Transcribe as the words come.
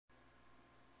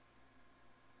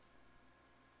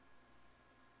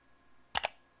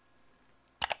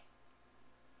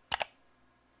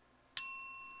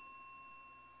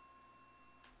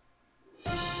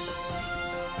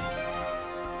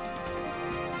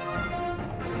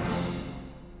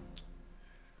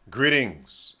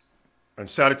Greetings and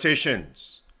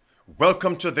salutations.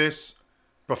 Welcome to this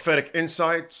Prophetic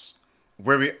Insights,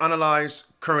 where we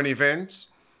analyze current events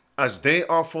as they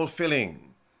are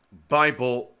fulfilling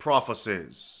Bible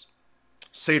prophecies.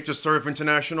 Safe to Serve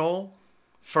International,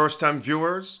 first-time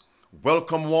viewers,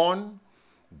 welcome one,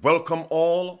 welcome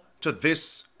all to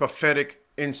this Prophetic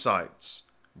Insights.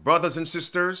 Brothers and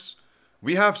sisters,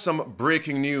 we have some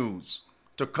breaking news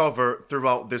to cover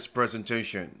throughout this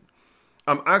presentation.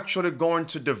 I'm actually going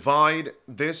to divide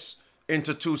this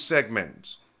into two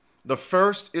segments. The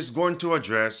first is going to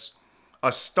address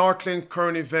a startling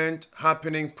current event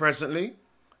happening presently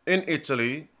in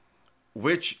Italy,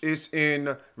 which is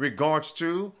in regards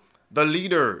to the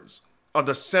leaders of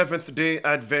the Seventh-day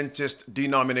Adventist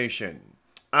denomination,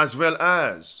 as well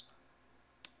as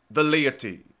the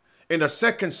laity. In the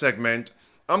second segment,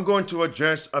 I'm going to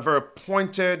address a very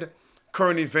pointed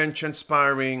current event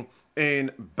transpiring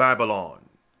in Babylon.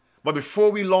 But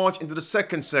before we launch into the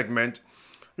second segment,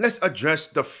 let's address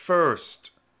the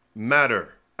first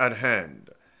matter at hand.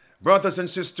 Brothers and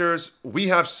sisters, we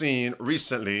have seen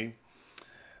recently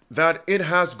that it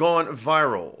has gone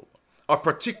viral, a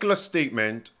particular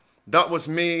statement that was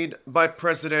made by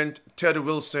President Ted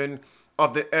Wilson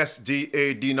of the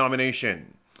SDA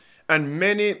denomination. And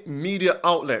many media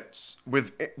outlets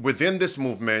within this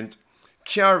movement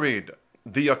carried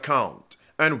the account.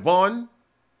 And one,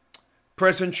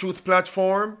 Present Truth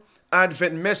Platform,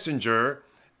 Advent Messenger,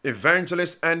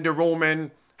 Evangelist Andy Roman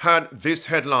had this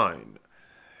headline: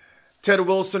 Ted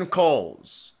Wilson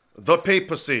calls the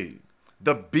papacy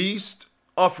the beast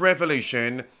of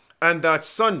Revelation, and that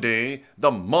Sunday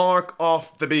the mark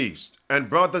of the beast. And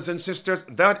brothers and sisters,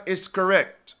 that is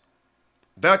correct.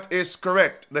 That is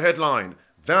correct. The headline,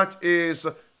 that is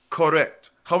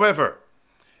correct. However,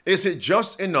 is it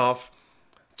just enough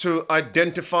to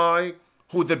identify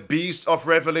who the beast of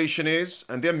Revelation is?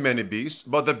 And there are many beasts,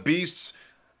 but the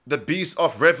beast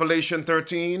of Revelation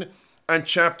 13 and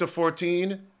chapter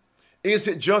 14, is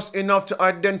it just enough to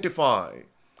identify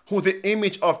who the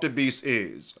image of the beast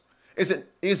is? Is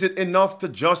it enough to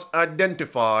just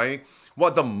identify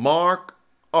what the mark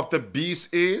of the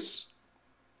beast is?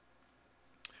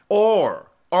 Or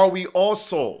are we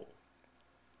also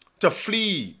to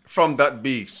flee from that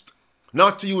beast,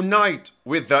 not to unite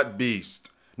with that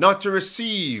beast, not to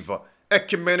receive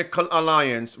ecumenical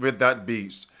alliance with that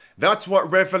beast? That's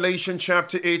what Revelation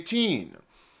chapter 18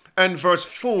 and verse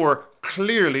 4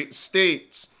 clearly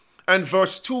states. And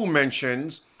verse 2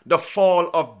 mentions the fall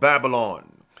of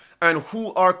Babylon and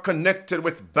who are connected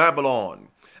with Babylon.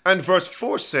 And verse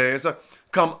 4 says,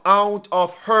 "Come out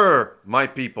of her, my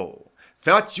people,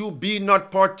 that you be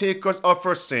not partakers of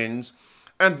her sins,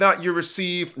 and that you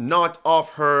receive not of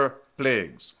her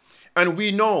plagues." And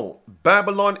we know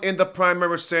Babylon in the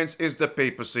primary sense is the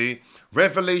papacy.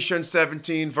 Revelation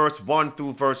 17 verse 1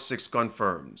 through verse 6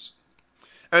 confirms.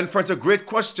 And friends, a great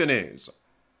question is,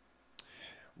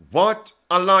 what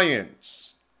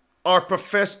alliance are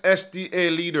professed SDA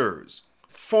leaders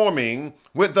forming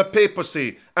with the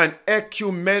papacy? An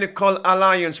ecumenical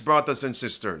alliance, brothers and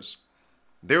sisters.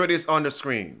 There it is on the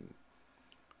screen.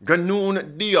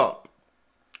 Ganoune Diop,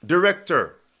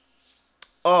 Director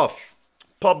of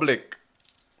Public,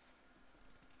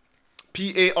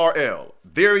 PARL.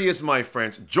 There he is, my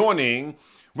friends, joining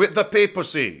with the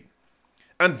papacy.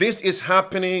 And this is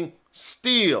happening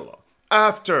still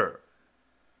after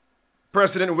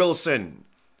President Wilson,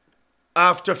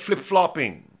 after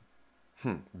flip-flopping,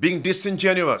 being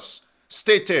disingenuous,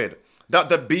 stated that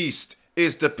the beast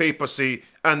is the papacy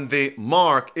and the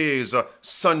mark is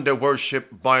Sunday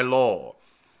worship by law.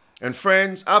 And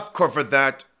friends, I've covered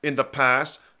that in the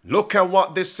past. Look at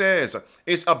what this says.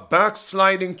 It's a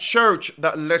backsliding church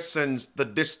that lessens the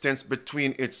distance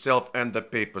between itself and the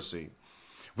papacy.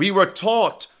 We were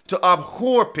taught to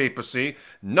abhor papacy,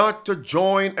 not to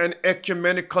join an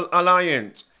ecumenical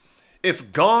alliance.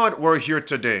 If God were here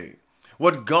today,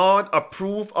 would God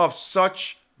approve of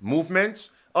such movements,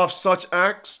 of such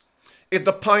acts? If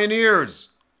the pioneers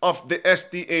of the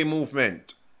SDA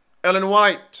movement, Ellen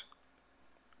White,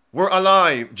 were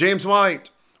alive, James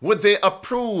White, would they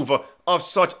approve of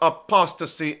such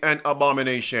apostasy and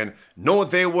abomination? No,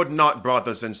 they would not,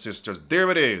 brothers and sisters.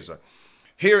 There it is.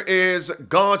 Here is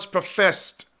God's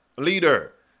professed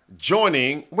leader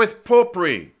joining with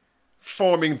popery,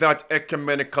 forming that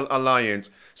ecumenical alliance.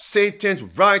 Satan's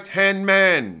right-hand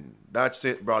man. That's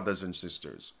it, brothers and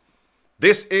sisters.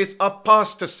 This is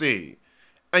apostasy.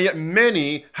 And yet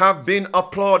many have been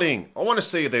applauding. I want to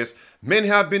say this. Many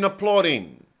have been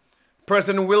applauding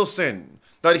President Wilson,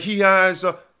 that he has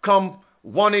come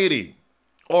 180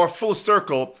 or full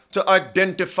circle to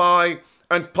identify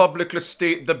and publicly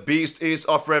state the beast is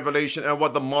of Revelation and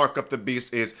what the mark of the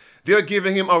beast is. They're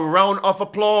giving him a round of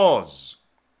applause.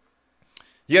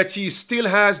 Yet he still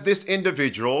has this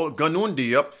individual, Ganoune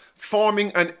Diop,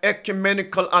 forming an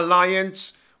ecumenical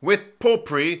alliance with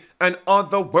popery and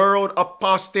other world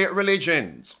apostate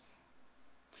religions.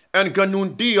 And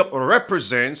Ganoune Diop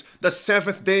represents the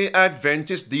Seventh-day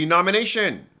Adventist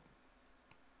denomination.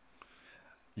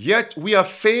 Yet we have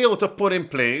failed to put in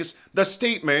place the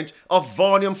statement of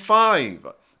volume 5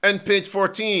 and page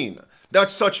 14 that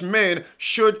such men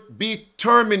should be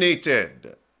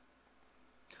terminated.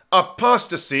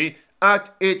 Apostasy at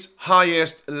its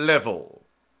highest level.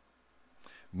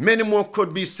 Many more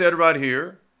could be said right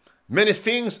here. Many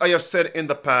things I have said in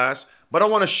the past, but I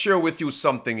want to share with you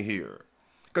something here.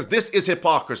 Because this is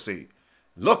hypocrisy.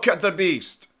 Look at the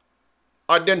beast.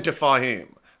 Identify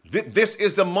him. This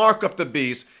is the mark of the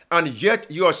beast, and yet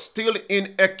you are still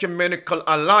in ecumenical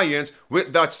alliance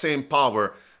with that same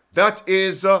power. That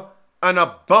is an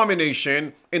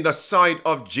abomination in the sight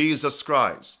of Jesus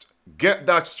Christ. Get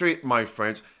that straight, my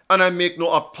friends, and I make no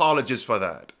apologies for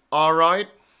that. All right?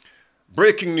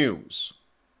 Breaking news.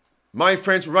 My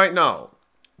friends, right now,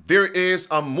 there is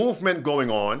a movement going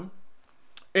on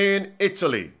in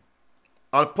Italy.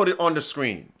 I'll put it on the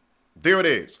screen. There it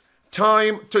is.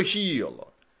 Time to heal.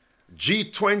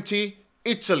 G20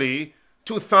 Italy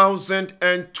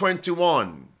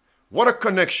 2021. What a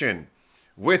connection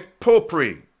with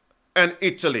Popery and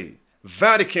Italy.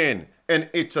 Vatican and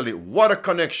Italy. What a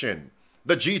connection.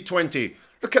 The G20.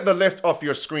 Look at the left of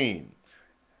your screen.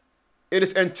 It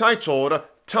is entitled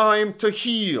Time to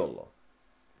Heal.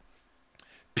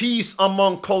 Peace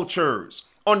among cultures.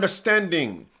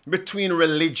 Understanding between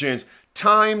religions.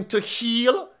 Time to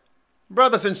heal.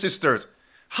 Brothers and sisters,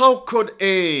 how could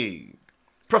a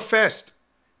professed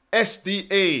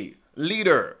SDA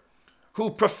leader who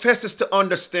professes to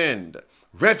understand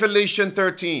Revelation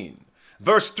 13,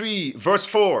 verse 3, verse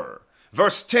 4,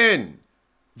 verse 10,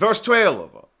 verse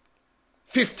 12,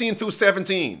 15 through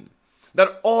 17,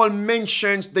 that all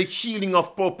mentions the healing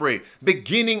of popery,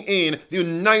 beginning in the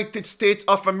United States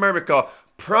of America,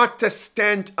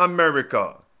 Protestant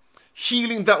America,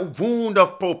 healing that wound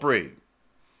of popery.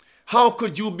 How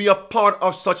could you be a part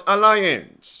of such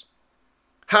alliance?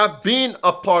 Have been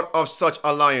a part of such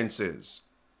alliances?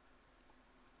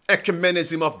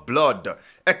 Ecumenism of blood,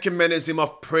 ecumenism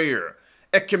of prayer,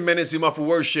 ecumenism of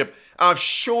worship. I've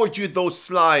showed you those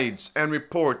slides and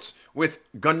reports with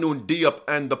Ganoune Diop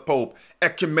and the Pope.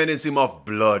 Ecumenism of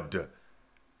blood.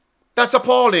 That's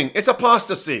appalling. It's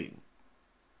apostasy.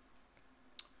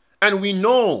 And we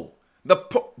know the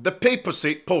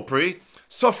papacy, popery,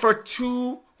 suffered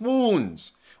two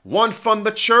wounds. One from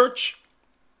the church,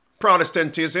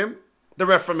 Protestantism, the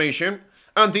Reformation,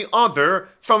 and the other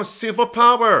from civil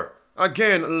power.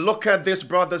 Again, look at this,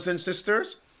 brothers and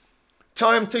sisters.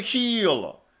 Time to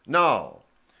heal. Now,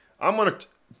 I'm going to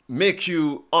make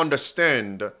you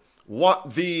understand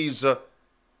what this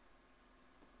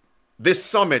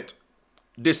summit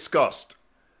discussed.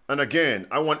 And again,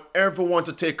 I want everyone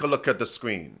to take a look at the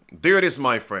screen. There it is,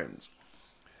 my friends.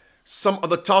 Some of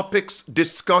the topics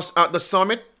discussed at the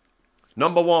summit.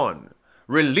 Number 1,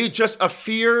 religious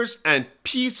affairs and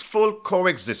peaceful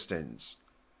coexistence.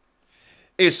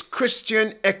 Is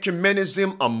Christian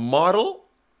ecumenism a model?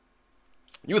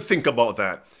 You think about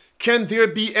that. Can there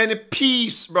be any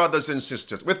peace, brothers and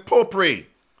sisters, with popery?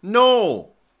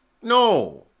 No.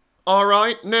 No. All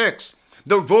right, next.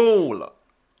 The role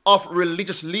of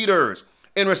religious leaders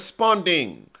in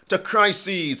responding to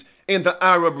crises in the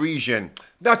Arab region.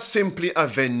 That's simply a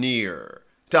veneer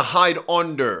to hide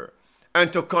under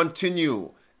and to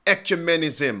continue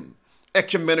ecumenism,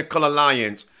 ecumenical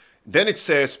alliance. Then it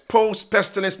says,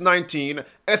 post-pestilence 19,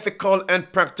 ethical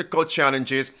and practical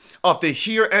challenges of the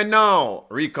here and now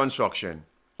reconstruction.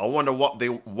 I wonder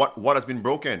what has been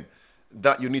broken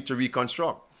that you need to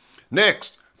reconstruct.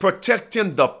 Next,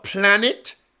 protecting the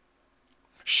planet,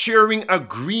 sharing a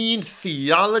green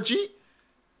theology.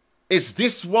 Is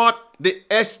this what the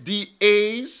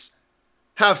SDAs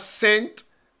have sent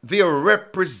their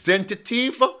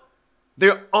representative,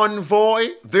 their envoy,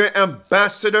 their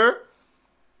ambassador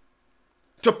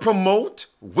to promote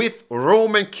with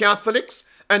Roman Catholics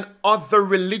and other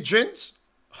religions?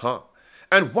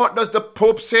 And what does the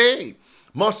Pope say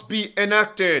must be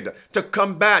enacted to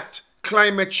combat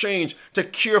climate change, to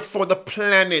care for the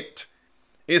planet?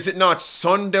 Is it not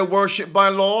Sunday worship by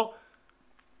law?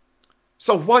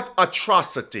 So what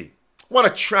atrocity, what a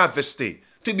travesty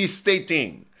to be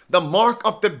stating the mark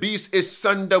of the beast is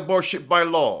Sunday worship by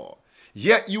law,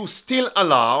 yet you still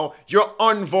allow your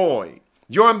envoy,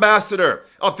 your ambassador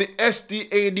of the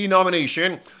SDA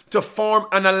denomination, to form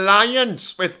an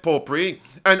alliance with popery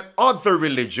and other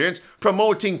religions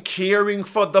promoting caring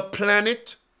for the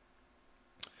planet?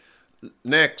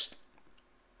 Next,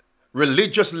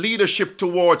 religious leadership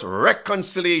towards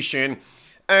reconciliation,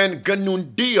 and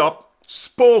Ganoune Diop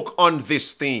spoke on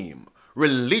this theme.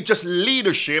 Religious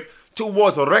leadership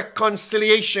towards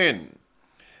reconciliation.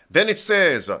 Then it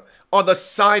says, other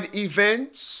side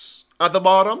events at the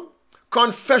bottom,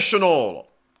 confessional.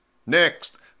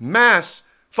 Next, Mass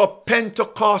for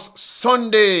Pentecost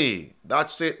Sunday.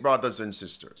 That's it, brothers and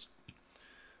sisters.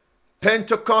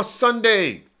 Pentecost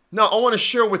Sunday. Now, I want to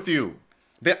share with you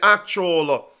the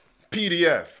actual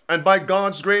PDF. And by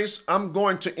God's grace, I'm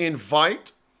going to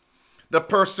invite the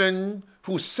person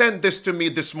who sent this to me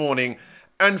this morning.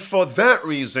 And for that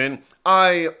reason,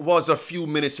 I was a few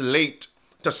minutes late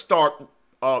to start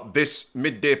this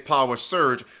Midday Power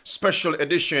Surge special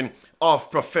edition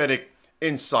of Prophetic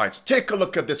Insights. Take a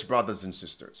look at this, brothers and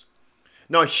sisters.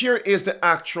 Now, here is the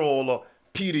actual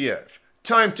PDF.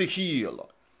 Time to heal.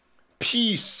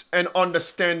 Peace and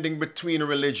understanding between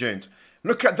religions.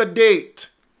 Look at the date.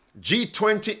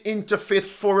 G20 InterFaith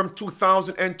Forum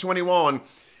 2021.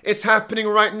 It's happening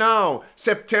right now,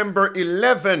 September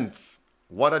 11th.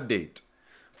 What a date.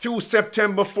 Through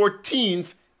September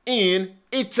 14th in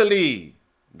Italy.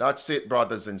 That's it,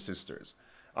 brothers and sisters.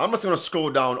 I'm just going to scroll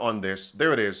down on this.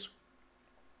 There it is.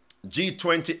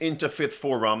 G20 Interfaith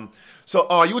Forum. So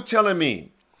are you telling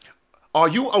me, are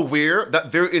you aware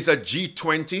that there is a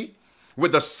G20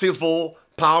 with the civil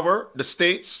power, the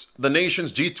states, the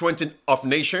nations, G20 of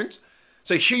nations?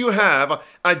 So here you have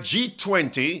a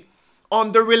G20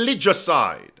 on the religious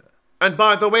side. And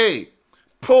by the way,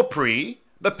 popery,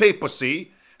 the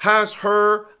papacy, has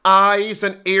her eyes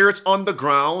and ears on the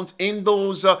ground in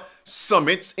those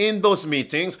summits, in those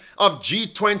meetings of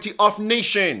G20 of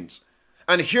nations.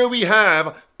 And here we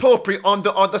have popery on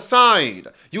the other side,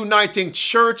 uniting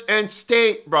church and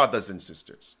state, brothers and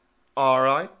sisters. All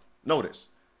right, notice.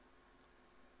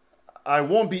 I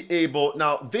won't be able,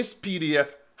 now this PDF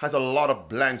has a lot of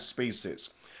blank spaces.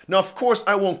 Now, of course,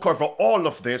 I won't cover all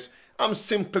of this. I'm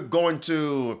simply going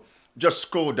to just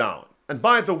scroll down. And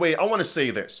by the way, I want to say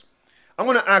this. I'm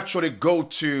going to actually go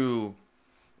to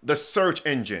the search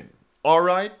engine, all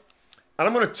right? And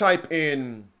I'm going to type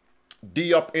in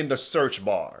Diop in the search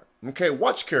bar. Okay,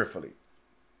 watch carefully.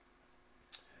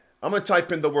 I'm going to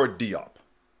type in the word Diop,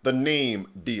 the name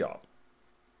Diop.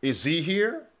 Is he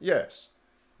here? Yes.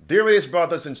 There it is,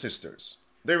 brothers and sisters.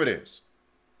 There it is.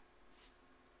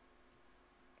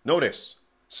 Notice,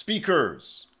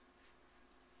 speakers,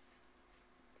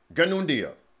 Ganoune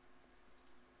Diop.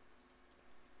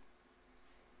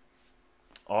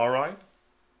 All right.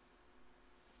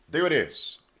 There it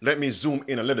is. Let me zoom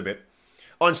in a little bit.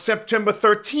 On September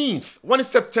 13th. When is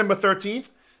September 13th?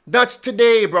 That's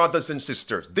today, brothers and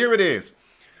sisters. There it is.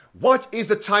 What is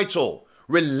the title?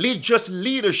 Religious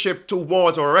Leadership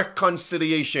Towards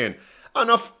Reconciliation.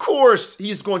 And of course,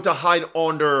 he's going to hide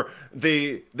under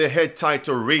the head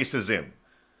title, Racism.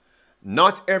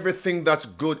 Not everything that's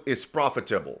good is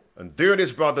profitable. And there it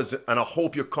is, brothers, and I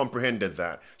hope you comprehended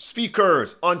that.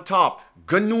 Speakers on top,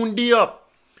 Ganoune Diop.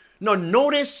 Now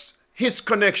notice his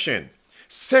connection.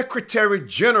 Secretary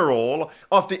General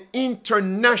of the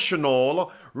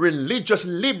International Religious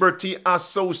Liberty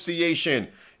Association.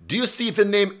 Do you see the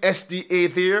name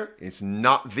SDA there? It's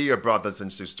not there, brothers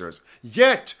and sisters.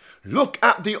 Yet, look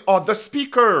at the other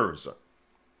speakers.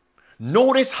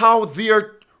 Notice how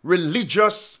their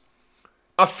religious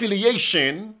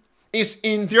affiliation is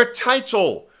in their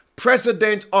title.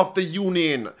 President of the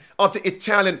Union of the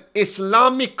Italian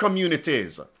Islamic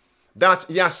Communities. That's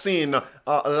Yassin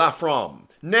Lafram.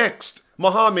 Next,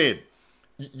 Mohammed.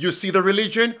 You see the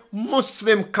religion?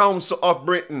 Muslim Council of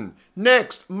Britain.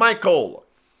 Next, Michael.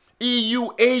 EU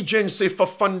Agency for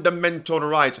Fundamental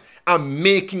Rights. I'm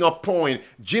making a point.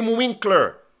 Jim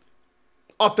Winkler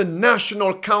of the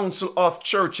National Council of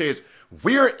Churches.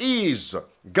 Where is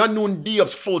Ganoune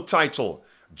Diop's full title?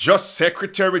 Just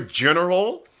Secretary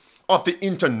General of the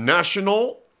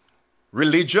International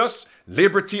Religious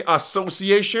Liberty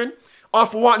Association?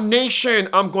 Of what nation,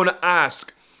 I'm going to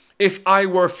ask, if I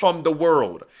were from the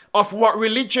world? Of what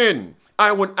religion,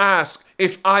 I would ask,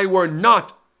 if I were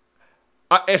not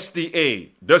a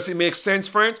SDA? Does it make sense,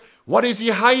 friends? What is he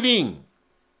hiding?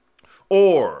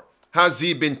 Or has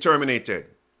he been terminated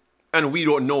and we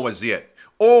don't know as yet?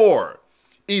 Or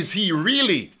is he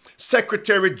really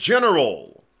Secretary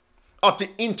General of the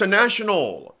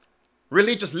International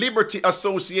Religious Liberty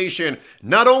Association,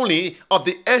 not only of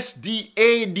the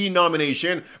SDA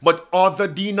denomination, but other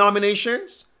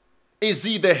denominations? Is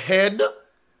he the head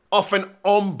of an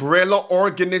umbrella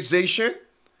organization?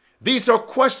 These are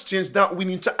questions that we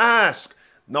need to ask.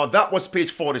 Now, that was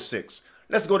page 46.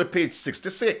 Let's go to page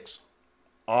 66.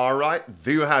 All right,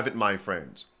 there you have it, my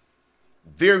friends.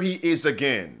 There he is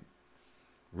again.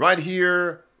 Right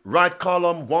here, right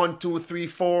column, 1, 2, 3,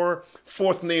 4,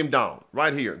 fourth name down.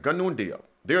 Right here, Ganoune Diop.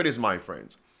 There it is, my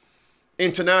friends.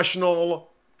 International,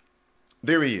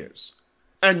 there he is.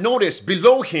 And notice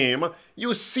below him,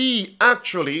 you see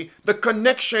actually the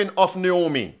connection of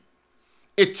Naomi.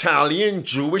 Italian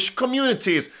Jewish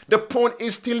communities. The point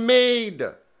is still made.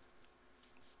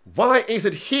 Why is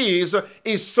it his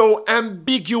is so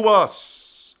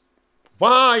ambiguous?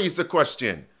 Why is the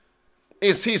question?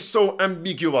 Is he so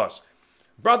ambiguous?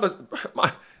 Brothers,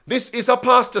 this is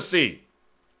apostasy.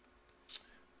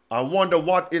 I wonder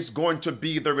what is going to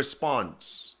be the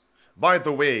response. By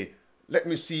the way, let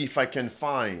me see if I can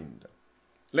find.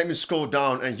 Let me scroll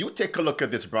down and you take a look at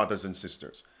this, brothers and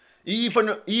sisters.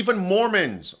 Even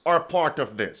Mormons are part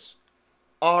of this.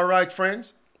 All right,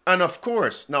 friends? And of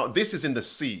course, now this is in the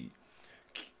sea.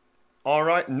 All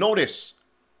right, notice.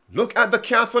 Look at the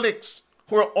Catholics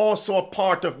who are also a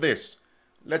part of this.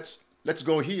 Let's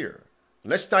go here.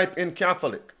 Let's type in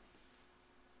Catholic.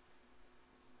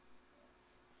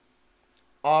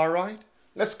 All right.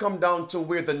 Let's come down to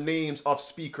where the names of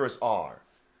speakers are.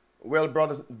 Well,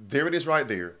 brothers, there it is right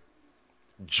there.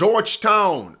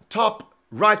 Georgetown, top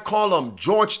right column,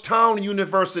 Georgetown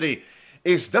University.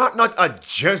 Is that not a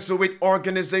Jesuit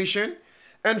organization?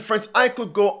 And friends, I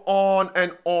could go on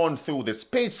and on through this.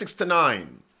 Page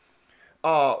 69.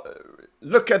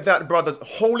 Look at that, brothers.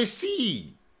 Holy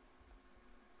See.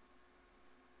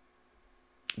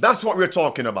 That's what we're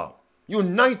talking about.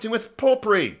 Uniting with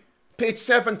Popery. Page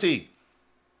 70.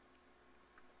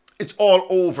 It's all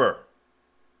over.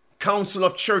 Council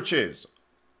of Churches.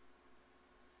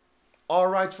 All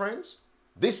right, friends.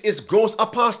 This is gross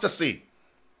apostasy.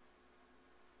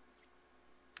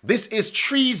 This is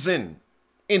treason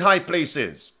in high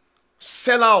places.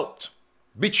 Sellout.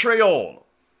 Betrayal.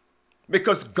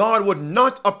 Because God would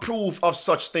not approve of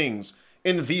such things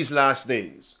in these last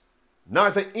days.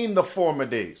 Neither in the former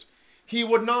days. He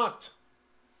would not.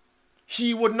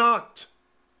 He would not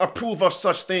approve of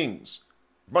such things.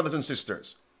 Brothers and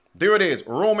sisters. There it is.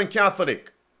 Roman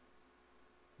Catholic.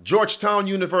 Georgetown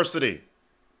University.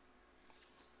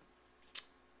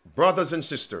 Brothers and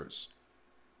sisters.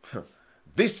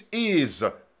 This is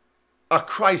a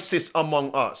crisis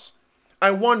among us.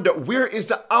 I wonder, where is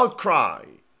the outcry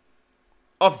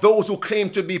of those who claim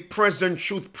to be present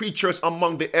truth preachers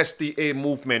among the SDA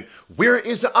movement? Where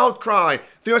is the outcry?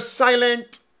 They're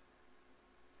silent.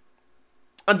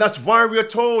 And that's why we are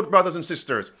told, brothers and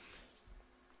sisters,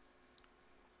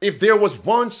 if there was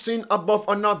one sin above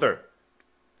another,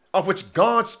 of which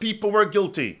God's people were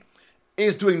guilty,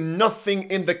 is doing nothing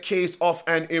in the case of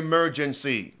an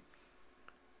emergency.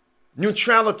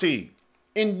 Neutrality,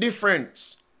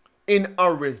 indifference in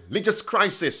a religious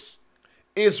crisis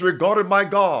is regarded by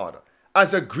God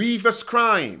as a grievous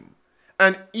crime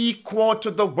and equal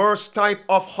to the worst type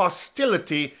of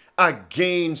hostility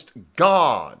against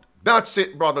God. That's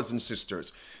it, brothers and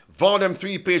sisters. Volume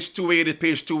 3, page 280,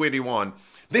 page 281.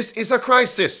 This is a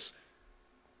crisis.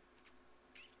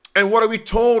 And what are we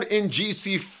told in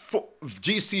GC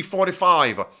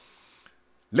 45?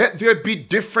 Let there be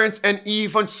difference and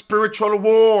even spiritual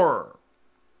war.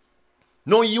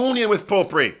 No union with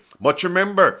Popery. But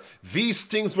remember, these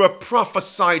things were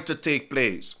prophesied to take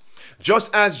place.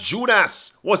 Just as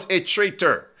Judas was a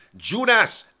traitor,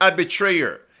 Judas a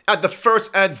betrayer, at the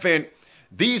first advent,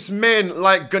 these men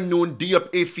like Ganoune Diop,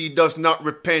 if he does not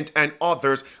repent, and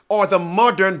others are the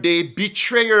modern day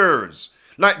betrayers,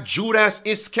 like Judas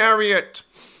Iscariot.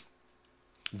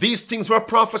 These things were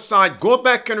prophesied. Go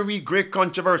back and read Great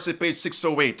Controversy, page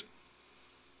 608.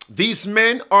 These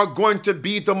men are going to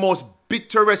be the most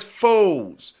bitterest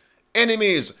foes,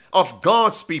 enemies of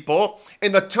God's people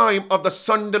in the time of the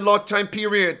Son of the Lord time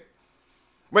period,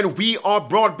 when we are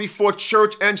brought before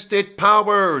church and state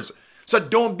powers. So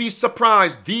don't be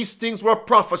surprised. These things were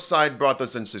prophesied,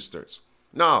 brothers and sisters.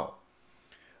 Now,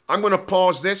 I'm going to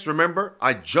pause this. Remember,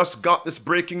 I just got this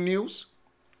breaking news.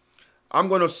 I'm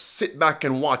going to sit back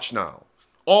and watch now.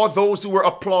 All those who were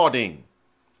applauding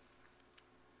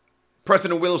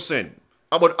President Wilson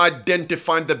about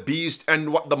identifying the beast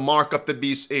and what the mark of the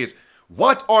beast is,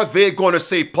 what are they going to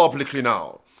say publicly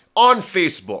now? On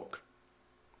Facebook,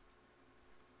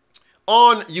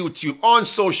 on YouTube, on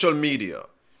social media.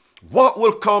 What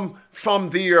will come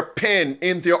from their pen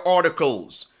in their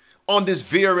articles on these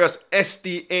various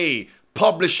SDA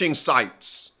publishing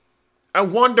sites? I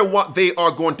wonder what they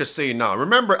are going to say now.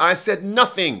 Remember, I said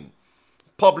nothing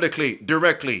publicly,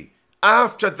 directly.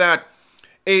 After that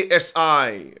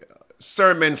ASI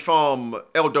sermon from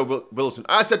Elder Wilson,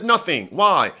 I said nothing.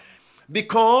 Why?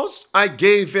 Because I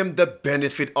gave him the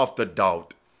benefit of the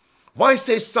doubt. Why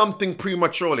say something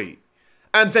prematurely?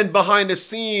 And then behind the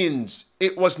scenes,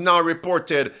 it was now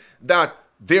reported that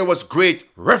there was great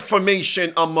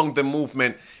reformation among the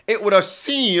movement. It would have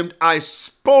seemed I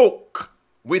spoke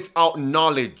without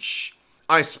knowledge.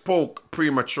 I spoke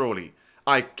prematurely.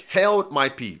 I held my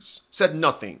peace, said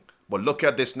nothing. But look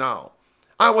at this now.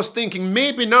 I was thinking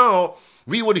maybe now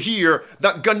we would hear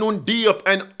that Ganoune Diop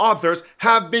and others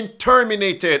have been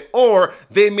terminated, or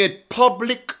they made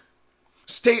public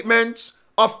statements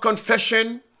of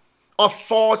confession of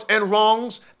faults and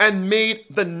wrongs and made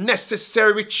the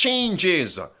necessary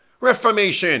changes.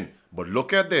 Reformation. But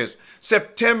look at this.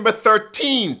 September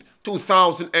 13th,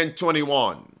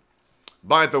 2021.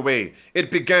 By the way,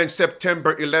 it began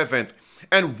September 11th.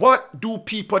 And what do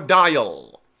people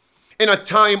dial in a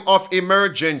time of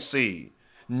emergency?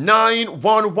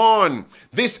 911.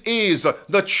 This is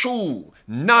the true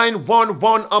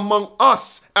 911 among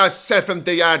us as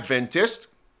Seventh-day Adventists.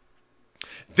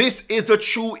 This is the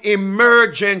true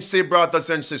emergency, brothers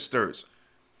and sisters.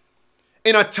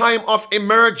 In a time of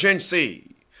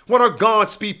emergency, what are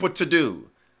God's people to do?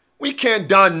 We can't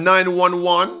dial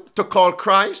 911 to call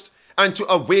Christ and to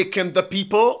awaken the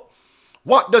people.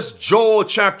 What does Joel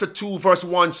chapter 2 verse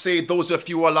 1 say, those of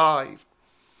you alive?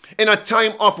 In a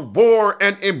time of war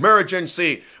and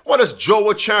emergency, what does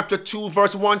Joel chapter 2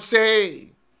 verse 1 say?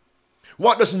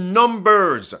 What does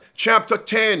Numbers chapter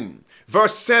 10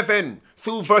 verse 7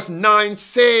 through verse 9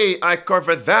 say? I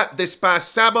covered that this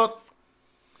past Sabbath.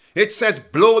 It says,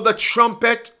 blow the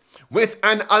trumpet with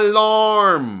an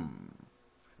alarm.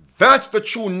 That's the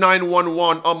true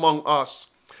 911 among us.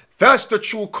 That's the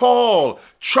true call,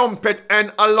 trumpet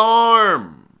and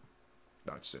alarm.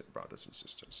 That's it, brothers and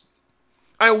sisters.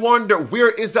 I wonder, where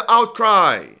is the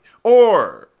outcry?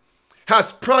 Or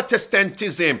has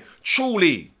Protestantism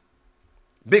truly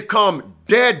become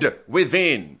dead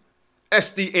within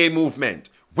SDA movement?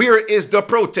 Where is the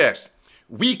protest?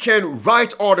 We can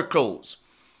write articles.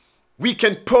 We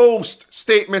can post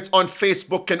statements on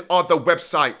Facebook and other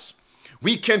websites.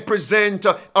 We can present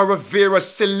a Rivera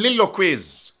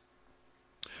soliloquies.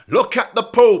 Look at the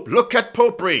Pope. Look at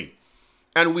Popery.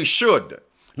 And we should.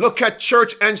 Look at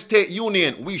church and state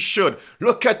union. We should.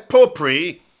 Look at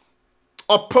Popery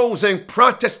opposing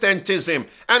Protestantism.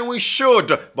 And we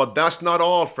should. But that's not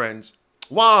all, friends.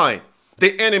 Why?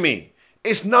 The enemy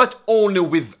is not only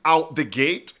without the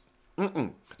gate.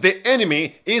 The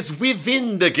enemy is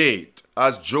within the gate.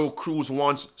 As Joe Cruz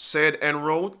once said and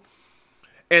wrote,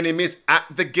 enemies at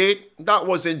the gate. That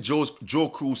was in Joe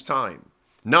Cruz's time.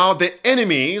 Now the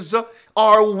enemies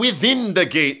are within the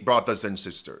gate, brothers and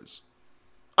sisters.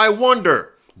 I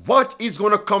wonder what is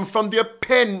going to come from their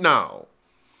pen now.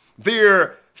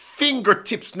 Their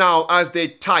fingertips now as they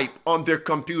type on their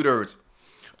computers.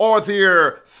 Or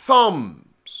their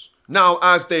thumbs now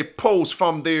as they post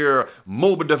from their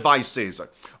mobile devices.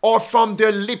 Or from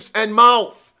their lips and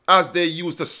mouth as they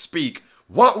use to speak.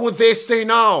 What would they say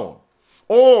now?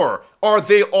 Or are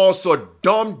they also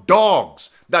dumb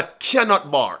dogs that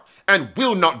cannot bark and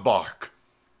will not bark?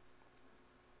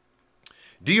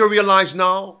 Do you realize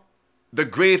now the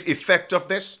grave effect of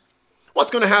this? What's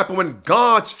going to happen when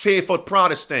God's faithful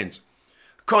Protestants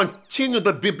continue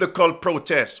the biblical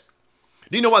protest?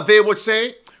 Do you know what they would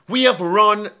say? We have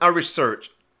run a research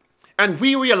and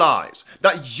we realize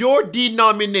that your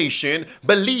denomination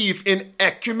believes in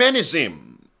ecumenism.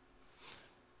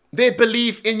 They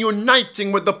believe in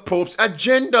uniting with the Pope's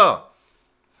agenda.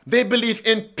 They believe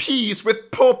in peace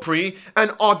with Popery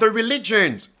and other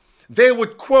religions. They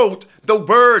would quote the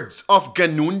words of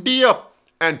Ganoune Diop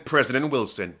and President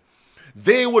Wilson.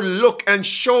 They would look and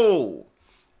show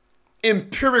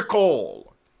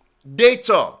empirical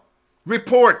data,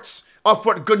 reports of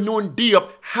what Ganoune Diop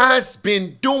has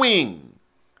been doing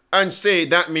and say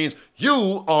that means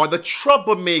you are the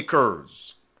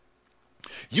troublemakers.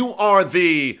 You are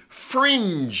the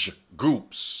fringe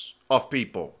groups of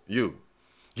people. You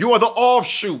are the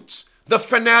offshoots, the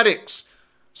fanatics.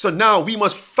 So now we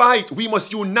must fight, we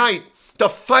must unite to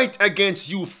fight against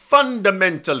you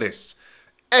fundamentalists,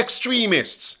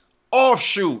 extremists,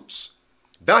 offshoots.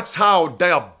 That's how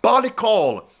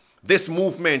diabolical this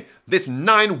movement, this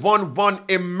 911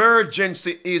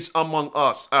 emergency is among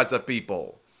us as a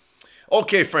people.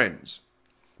 Okay, friends,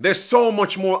 there's so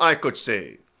much more I could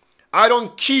say. I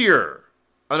don't care,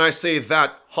 and I say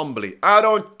that humbly, I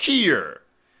don't care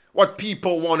what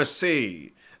people want to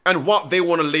say and what they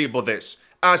want to label this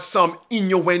as some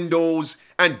innuendos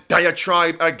and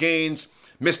diatribe against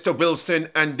Mr. Wilson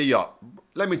and Diop.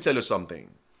 Let me tell you something.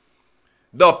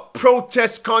 The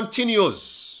protest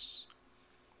continues.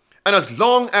 And as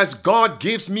long as God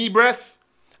gives me breath,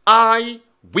 I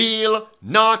will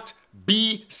not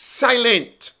be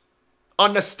silent.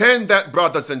 Understand that,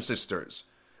 brothers and sisters.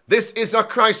 This is a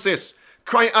crisis.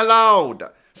 Cry aloud.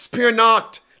 Spare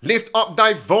not. Lift up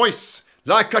thy voice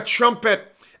like a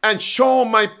trumpet, and show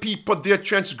my people their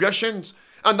transgressions,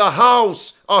 and the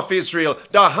house of Israel,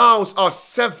 the house of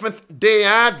Seventh-day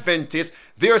Adventists,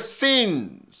 their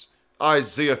sins.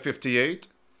 Isaiah 58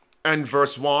 and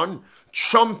verse 1.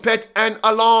 Trumpet and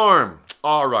alarm.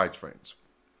 All right, friends.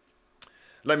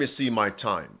 Let me see my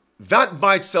time. That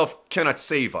by itself cannot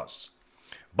save us,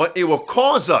 but it will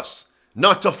cause us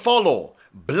not to follow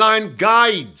blind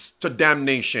guides to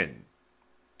damnation.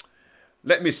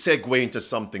 Let me segue into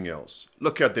something else.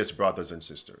 Look at this, brothers and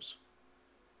sisters.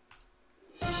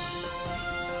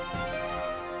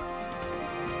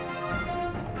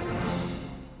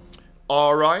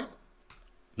 All right.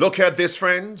 Look at this,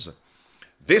 friends.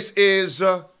 This is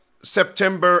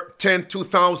September 10,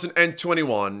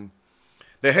 2021.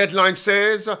 The headline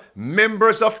says,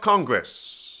 members of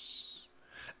Congress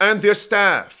and their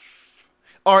staff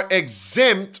are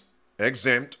exempt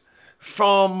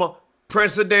from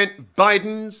President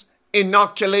Biden's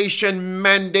inoculation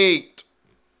mandate.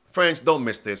 Friends, don't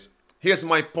miss this. Here's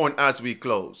my point as we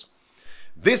close.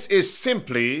 This is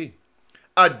simply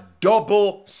a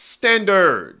double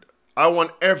standard. I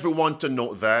want everyone to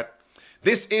note that.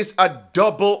 This is a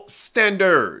double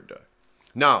standard.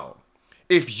 Now,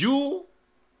 if you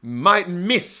might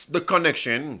miss the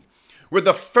connection with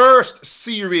the first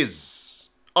series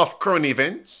of current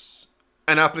events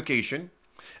and application,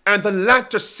 and the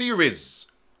latter series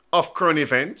of current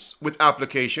events with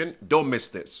application, don't miss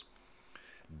this.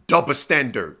 Double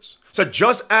standards. So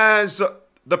just as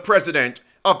the president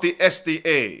of the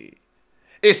SDA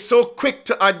is so quick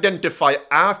to identify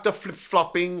after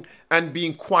flip-flopping and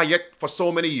being quiet for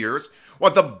so many years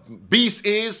what the beast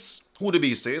is, who the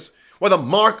beast is, what the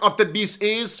mark of the beast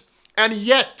is, and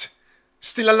yet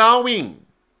still allowing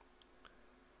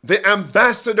the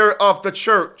ambassador of the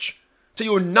church to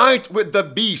unite with the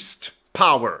beast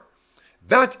power.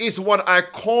 That is what I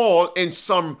call, in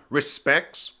some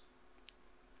respects,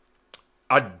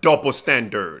 a double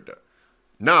standard.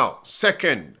 Now,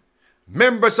 second,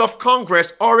 members of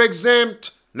Congress are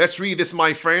exempt. Let's read this,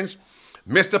 my friends.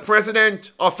 Mr.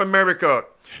 President of America,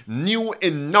 new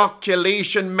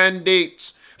inoculation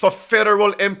mandates for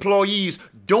federal employees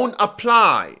don't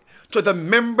apply to the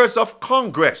members of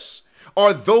Congress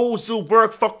or those who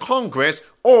work for Congress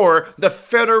or the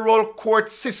federal court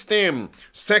system.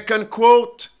 Second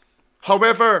quote.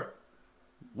 However,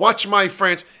 watch, my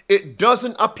friends, it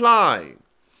doesn't apply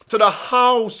to the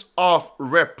House of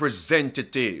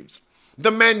Representatives.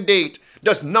 The mandate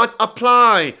does not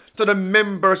apply to the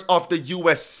members of the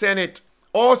U.S. Senate.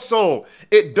 Also,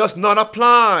 it does not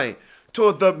apply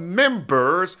to the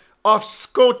members of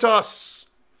SCOTUS,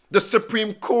 the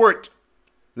Supreme Court.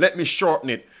 Let me shorten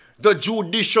it. The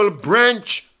judicial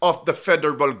branch of the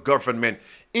federal government.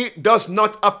 It does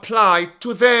not apply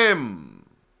to them.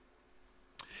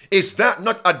 Is that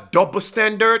not a double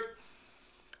standard?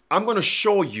 I'm going to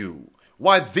show you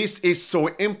why this is so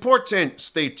important.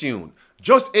 Stay tuned.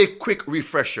 Just a quick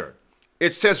refresher.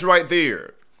 It says right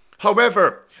there,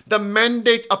 however, the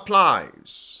mandate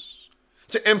applies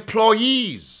to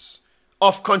employees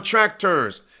of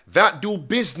contractors that do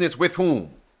business with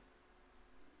whom?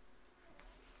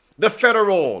 The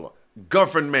federal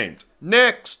government.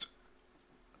 Next,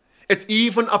 it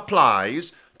even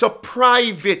applies to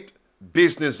private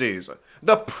businesses,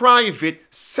 the private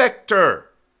sector.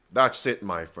 That's it,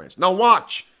 my friends. Now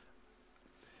watch.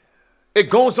 It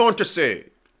goes on to say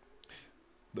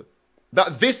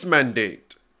that this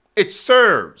mandate, it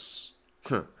serves,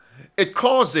 it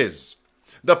causes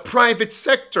the private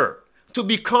sector to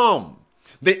become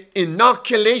the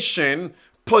inoculation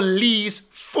police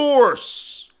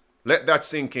force. Let that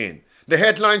sink in. The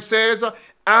headline says,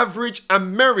 average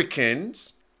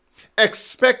Americans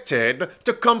expected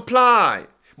to comply,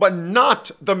 but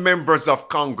not the members of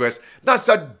Congress. That's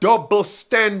a double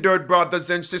standard, brothers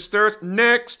and sisters.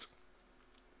 Next,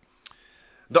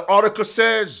 the article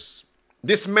says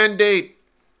this mandate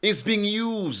is being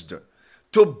used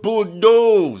to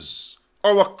bulldoze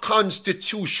our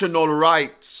constitutional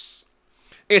rights.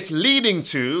 It's leading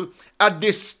to a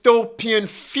dystopian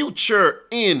future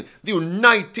in the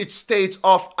United States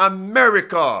of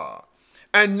America.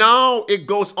 And now it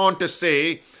goes on to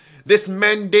say this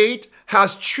mandate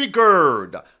has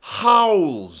triggered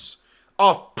howls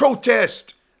of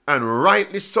protest, and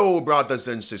rightly so, brothers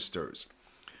and sisters.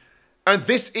 And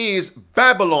this is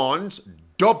Babylon's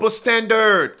double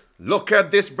standard. Look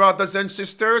at this, brothers and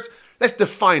sisters. Let's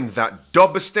define that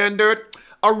double standard.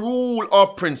 A rule or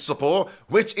principle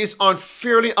which is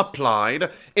unfairly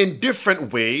applied in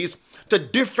different ways to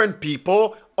different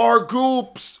people or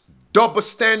groups. Double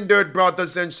standard,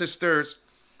 brothers and sisters.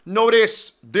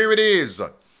 Notice, there it is.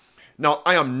 Now,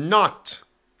 I am not,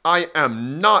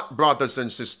 brothers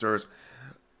and sisters,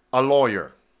 a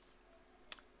lawyer.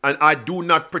 And I do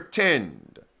not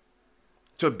pretend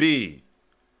to be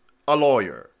a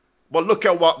lawyer. But look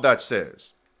at what that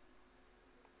says.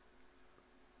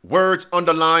 Words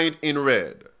underlined in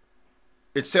red.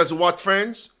 It says what,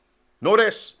 friends?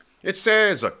 Notice, it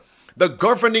says, the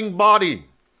governing body,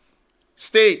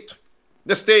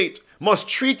 the state must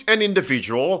treat an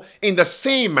individual in the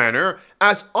same manner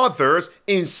as others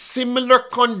in similar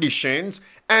conditions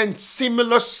and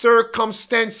similar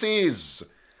circumstances.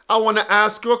 I want to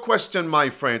ask you a question, my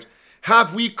friends.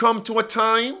 Have we come to a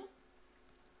time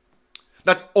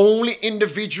that only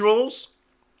individuals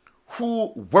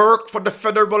who work for the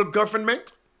federal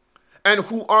government and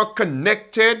who are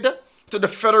connected to the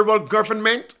federal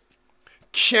government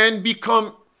can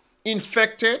become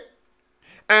infected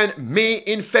and may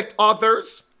infect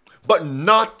others, but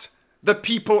not the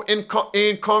people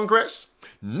in Congress,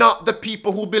 not the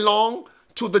people who belong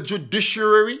to the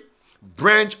judiciary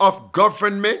branch of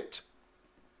government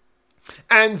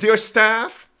and their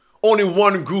staff? Only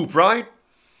one group, right?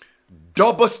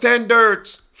 Double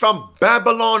standards from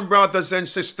Babylon, brothers and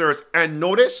sisters. And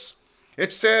notice,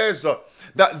 it says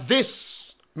that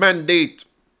this mandate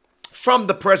from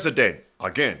the president,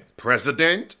 again,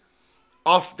 president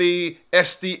of the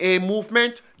SDA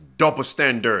movement, double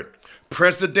standard.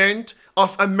 President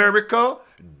of America,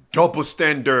 double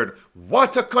standard.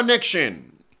 What a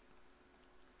connection.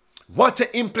 What an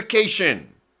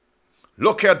implication.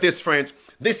 Look at this, friends.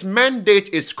 This mandate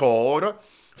is called,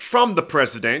 from the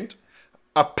president,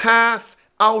 a path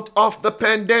out of the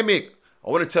pandemic.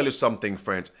 I want to tell you something,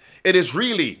 friends. It is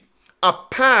really a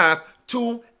path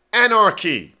to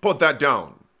anarchy. Put that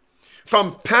down.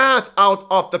 From path out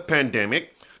of the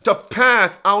pandemic to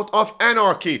path out of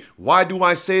anarchy. Why do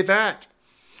I say that?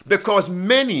 Because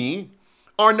many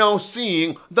are now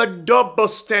seeing the double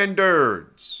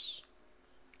standards.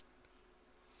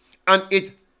 And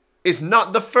it is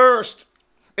not the first.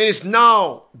 It is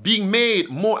now being made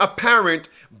more apparent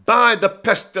by the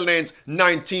pestilence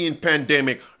 19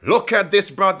 pandemic. Look at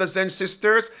this, brothers and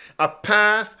sisters. A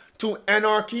path to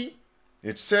anarchy.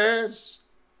 It says,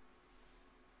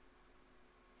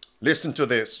 listen to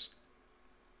this.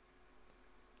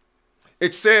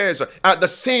 It says, at the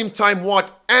same time,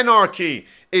 what anarchy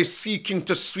is seeking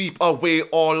to sweep away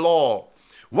all law.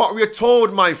 What we're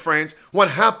told, my friends,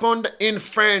 what happened in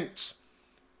France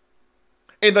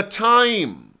in the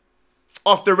time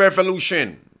of the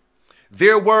revolution,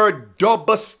 there were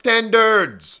double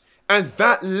standards, and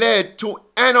that led to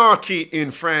anarchy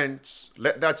in France.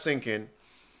 Let that sink in.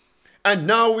 And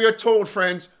now we are told,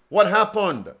 friends, what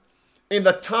happened in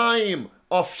the time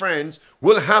of France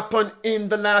will happen in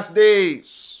the last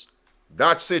days.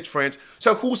 That's it, friends.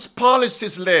 So whose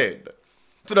policies led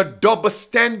to the double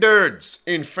standards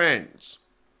in France?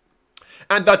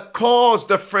 And that caused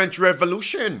the French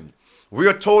Revolution. We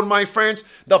are told, my friends,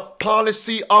 the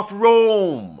policy of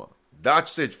Rome.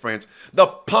 That's it, friends. The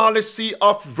policy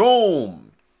of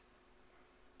Rome.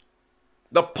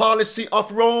 The policy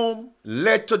of Rome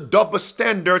led to double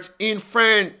standards in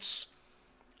France.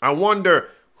 I wonder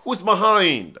who's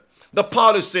behind the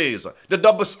policies, the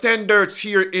double standards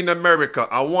here in America.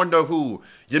 I wonder who.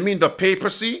 You mean the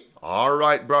papacy? All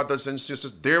right, brothers and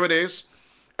sisters, there it is.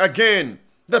 Again,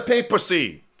 the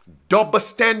papacy, double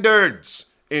standards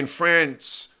in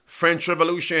France, French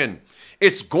Revolution.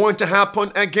 It's going to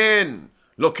happen again.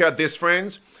 Look at this,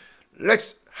 friends.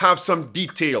 Let's have some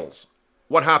details.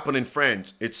 What happened in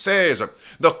France? It says,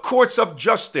 the courts of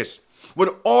justice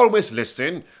would always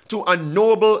listen to a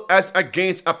noble as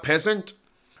against a peasant.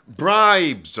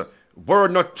 Bribes were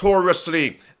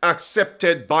notoriously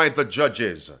accepted by the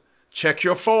judges. Check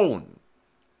your phone.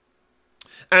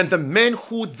 And the men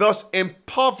who thus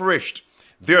impoverished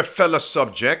their fellow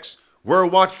subjects were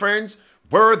what, friends?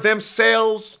 Were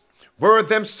themselves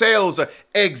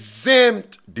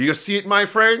exempt. Do you see it, my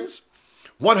friends?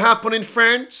 What happened in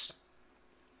France?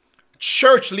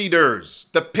 Church leaders,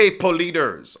 the papal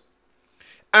leaders,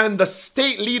 and the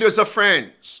state leaders of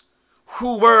France,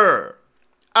 who were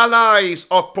allies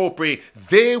of popery,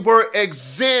 they were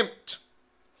exempt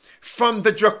from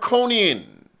the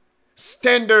draconian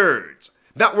standards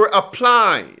that were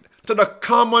applied to the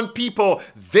common people,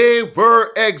 they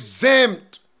were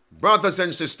exempt. Brothers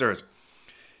and sisters,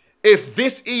 if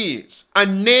this is a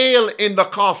nail in the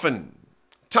coffin,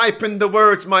 type in the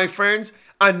words, my friends,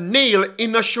 a nail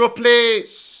in a sure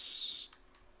place.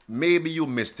 Maybe you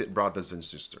missed it, brothers and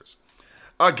sisters.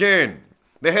 Again,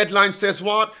 the headline says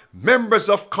what? Members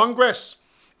of Congress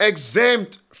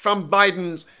exempt from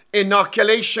Biden's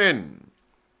inoculation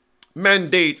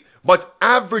mandate, but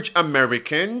average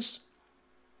Americans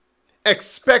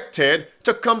expected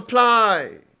to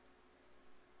comply.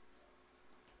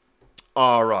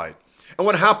 All right. And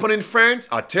what happened in France?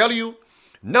 I tell you,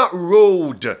 not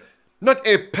road, not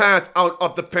a path out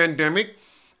of the pandemic.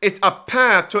 It's a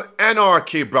path to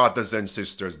anarchy, brothers and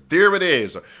sisters. There it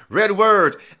is. Red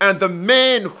word. And the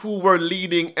men who were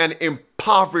leading and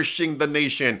impoverishing the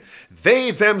nation,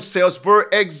 they themselves were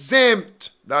exempt.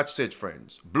 That's it,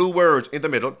 friends. Blue words in the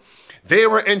middle. They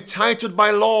were entitled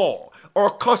by law or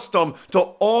custom to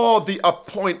all the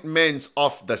appointments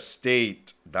of the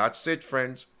state. That's it,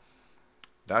 friends.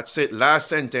 That's it. Last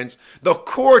sentence. The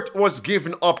court was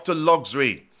given up to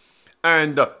luxury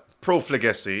and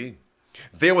profligacy.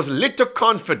 There was little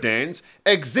confidence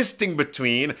existing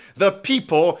between the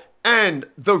people and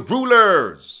the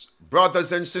rulers.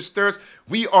 Brothers and sisters,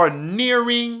 we are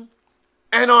nearing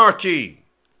anarchy.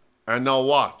 And now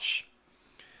watch.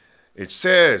 It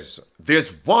says there's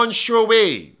one sure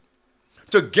way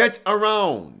to get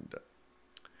around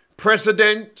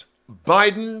President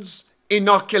Biden's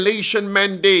inoculation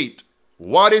mandate.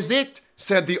 What is it?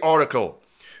 Said the article.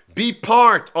 Be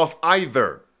part of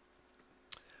either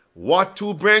what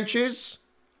two branches?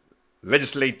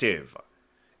 Legislative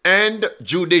and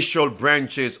judicial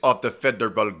branches of the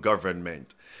federal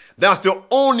government. That's the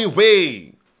only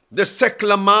way the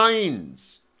secular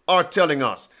minds are telling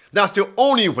us. That's the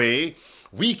only way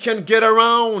we can get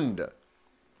around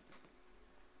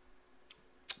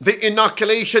the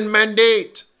inoculation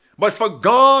mandate. But for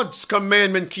God's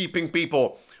commandment-keeping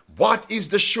people, what is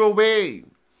the sure way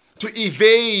to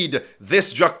evade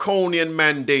this draconian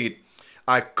mandate?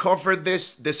 I covered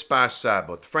this past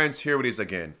Sabbath. Friends, here it is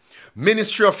again.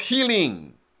 Ministry of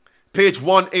Healing, page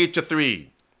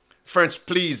 183. Friends,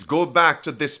 please go back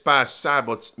to this past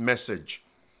Sabbath's message.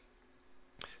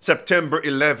 September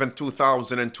 11,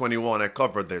 2021, I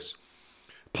covered this.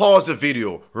 Pause the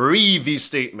video, read these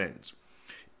statements.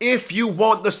 If you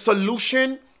want the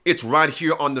solution, it's right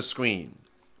here on the screen.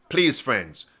 Please,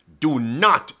 friends, do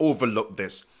not overlook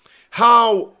this.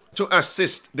 How to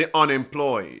assist the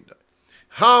unemployed.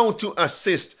 How to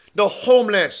assist the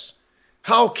homeless.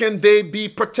 How can they be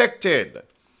protected?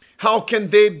 How can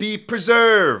they be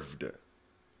preserved?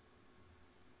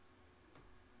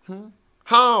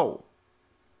 How?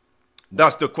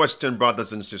 That's the question,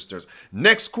 brothers and sisters.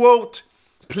 Next quote.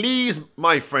 Please,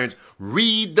 my friends,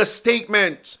 read the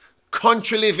statements.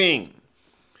 Country living.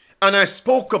 And I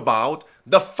spoke about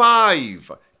the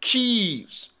 5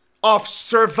 keys of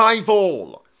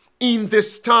survival in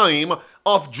this time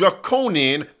of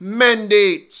draconian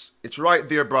mandates. It's right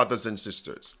there, brothers and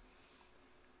sisters.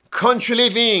 Country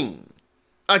living.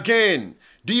 Again,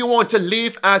 do you want to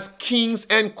live as kings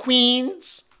and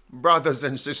queens? Brothers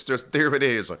and sisters, there it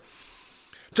is.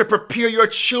 To prepare your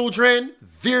children,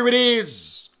 there it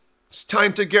is. It's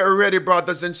time to get ready,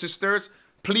 brothers and sisters.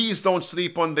 Please don't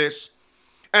sleep on this.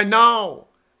 And now,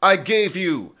 I gave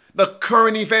you the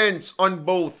current events on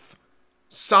both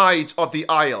sides of the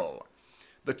aisle.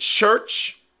 The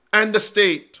church and the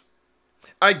state.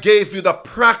 I gave you the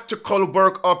practical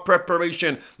work of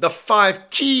preparation. The 5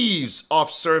 keys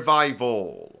of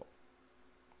survival.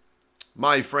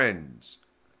 My friends,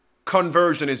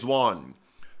 conversion is one.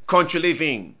 Country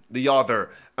living, the other.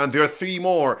 And there are 3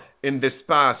 more in this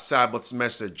past Sabbath's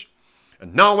message.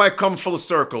 And now I come full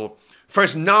circle.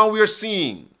 First, now we are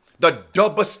seeing the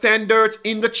double standards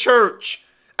in the church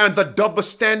and the double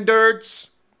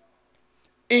standards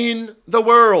in the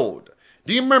world.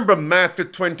 Do you remember Matthew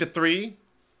 23?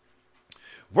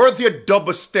 Were there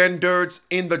double standards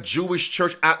in the Jewish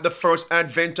church at the first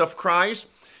advent of Christ?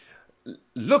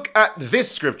 Look at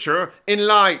this scripture in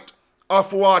light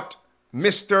of what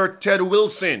Mr. Ted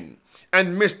Wilson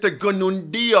and Mr.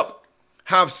 Ganoune Diop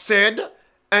have said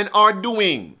and are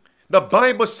doing. The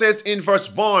Bible says in verse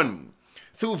 1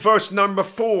 through verse number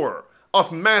 4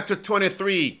 of Matthew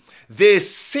 23, they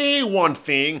say one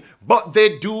thing, but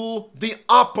they do the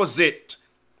opposite.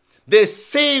 They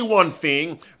say one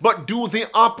thing, but do the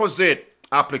opposite.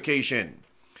 Application.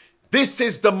 This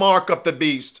is the mark of the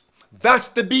beast. That's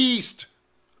the beast.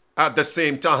 At the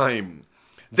same time,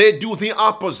 they do the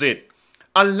opposite.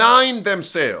 Align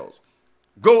themselves.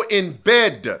 Go in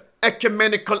bed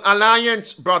ecumenical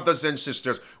alliance, brothers and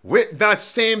sisters, with that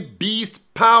same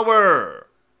beast power.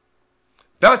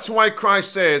 That's why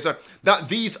Christ says that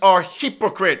these are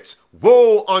hypocrites.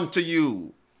 Woe unto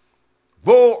you.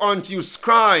 Woe unto you,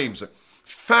 scribes,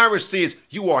 Pharisees,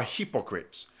 you are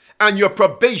hypocrites, and your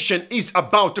probation is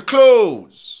about to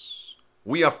close.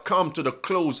 We have come to the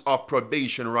close of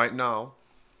probation right now.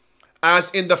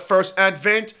 As in the first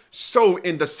advent, so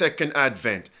in the second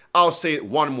advent. I'll say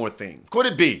one more thing. Could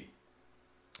it be,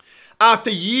 after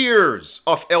years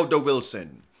of Elder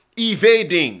Wilson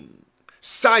evading,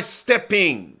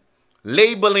 sidestepping,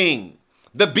 labeling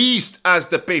the beast as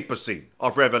the papacy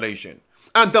of Revelation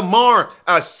and the mark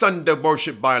as Sunday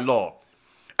worship by law,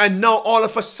 and now all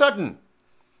of a sudden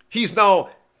he's now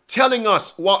telling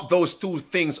us what those two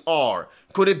things are?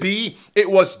 Could it be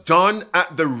it was done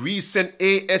at the recent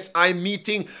ASI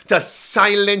meeting to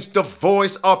silence the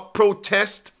voice of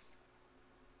protest?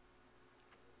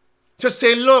 To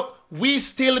say, look, we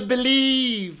still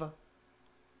believe.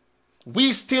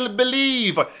 We still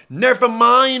believe. Never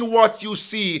mind what you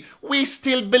see. We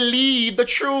still believe the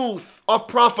truth of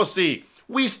prophecy.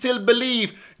 We still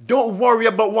believe. Don't worry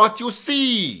about what you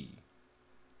see.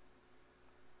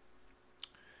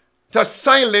 To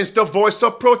silence the voice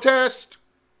of protest.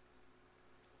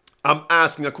 I'm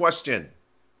asking a question.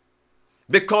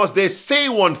 Because they say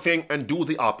one thing and do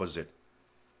the opposite.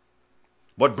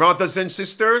 But brothers and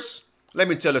sisters, let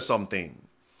me tell you something.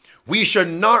 We should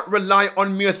not rely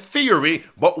on mere theory,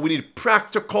 but we need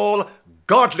practical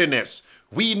godliness.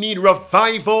 We need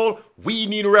revival. We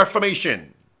need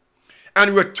reformation.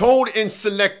 And we're told in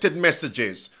selected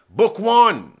messages, book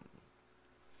 1,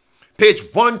 page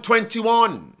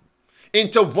 121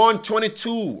 into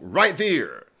 122, right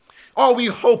there. Are we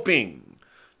hoping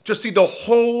to see the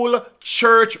whole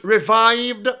church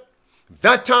revived?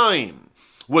 That time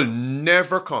will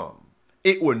never come.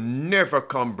 It will never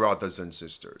come, brothers and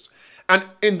sisters. And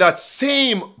in that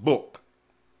same book,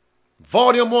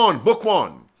 volume 1, book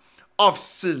 1 of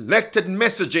selected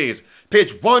messages,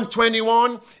 page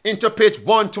 121 into page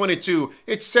 122,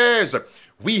 it says,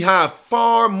 we have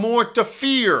far more to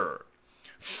fear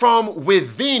from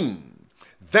within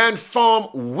than from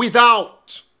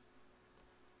without.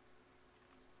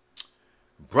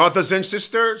 Brothers and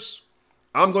sisters,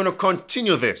 I'm going to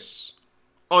continue this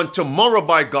on tomorrow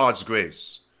by God's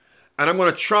grace. And I'm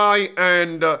going to try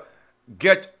and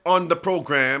get on the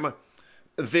program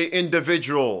the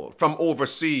individual from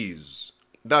overseas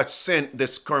that sent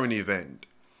this current event.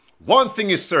 One thing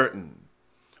is certain.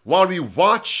 While we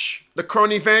watch the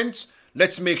current events,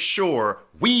 let's make sure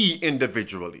we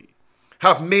individually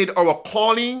have made our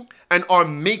calling and are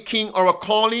making our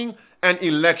calling and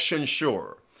election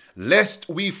sure, lest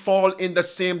we fall in the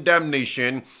same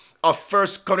damnation of 1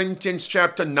 Corinthians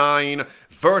chapter 9,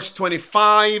 verse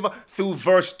 25 through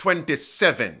verse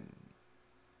 27.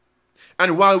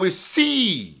 And while we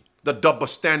see the double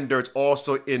standards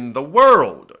also in the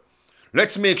world,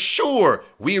 let's make sure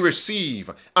we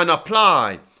receive and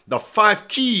apply the 5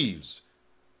 keys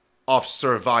of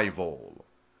survival.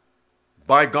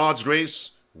 By God's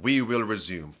grace, we will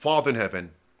resume. Father in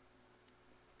heaven,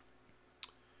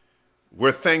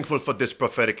 we're thankful for this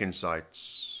prophetic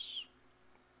insights.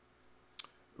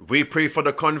 We pray for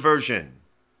the conversion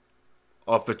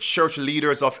of the church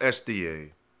leaders of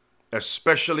SDA,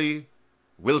 especially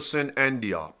Wilson and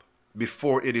Diop,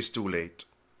 before it is too late.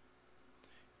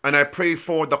 And I pray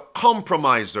for the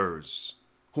compromisers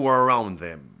who are around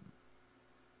them.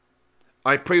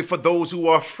 I pray for those who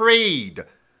are afraid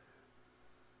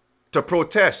to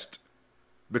protest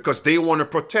because they want to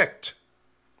protect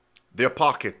their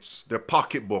pockets, their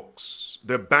pocketbooks,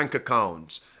 their bank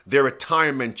accounts, their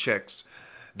retirement checks.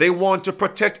 They want to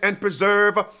protect and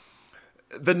preserve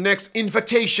the next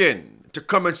invitation to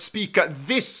come and speak at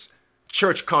this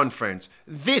church conference,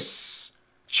 this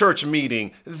church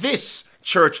meeting, this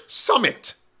church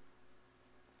summit.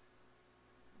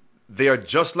 They are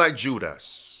just like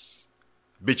Judas,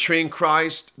 betraying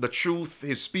Christ, the truth,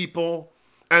 his people,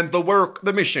 and the work,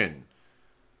 the mission,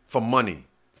 for money,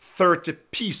 30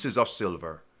 pieces of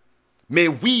silver. May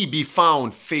we be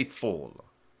found faithful.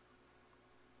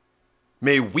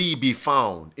 May we be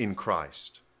found in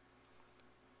Christ.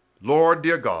 Lord,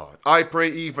 dear God, I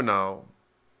pray even now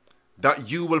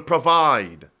that you will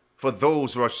provide for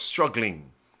those who are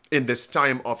struggling in this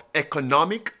time of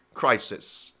economic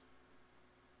crisis,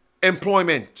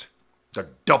 employment, the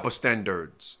double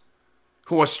standards,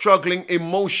 who are struggling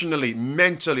emotionally,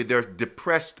 mentally, they're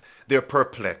depressed, they're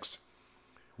perplexed.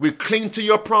 We cling to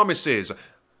your promises.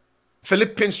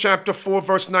 Philippians chapter 4,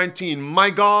 verse 19, my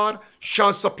God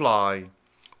shall supply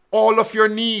all of your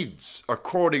needs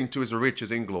according to his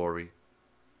riches in glory.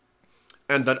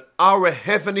 And that our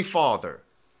Heavenly Father,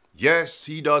 yes,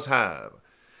 he does have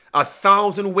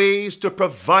 1,000 ways to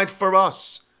provide for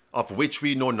us, of which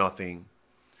we know nothing.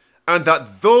 And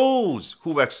that those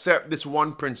who accept this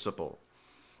one principle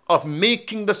of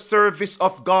making the service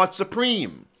of God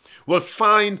supreme will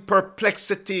find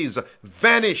perplexities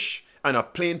vanish and a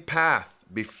plain path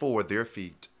before their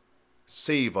feet.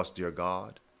 Save us, dear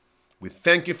God. We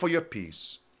thank you for your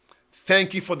peace.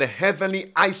 Thank you for the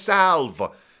heavenly eye salve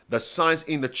that shines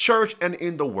in the church and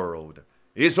in the world.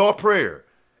 Is our prayer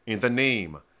in the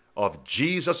name of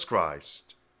Jesus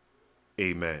Christ.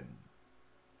 Amen.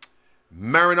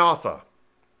 Maranatha,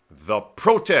 the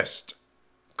protest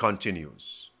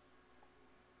continues.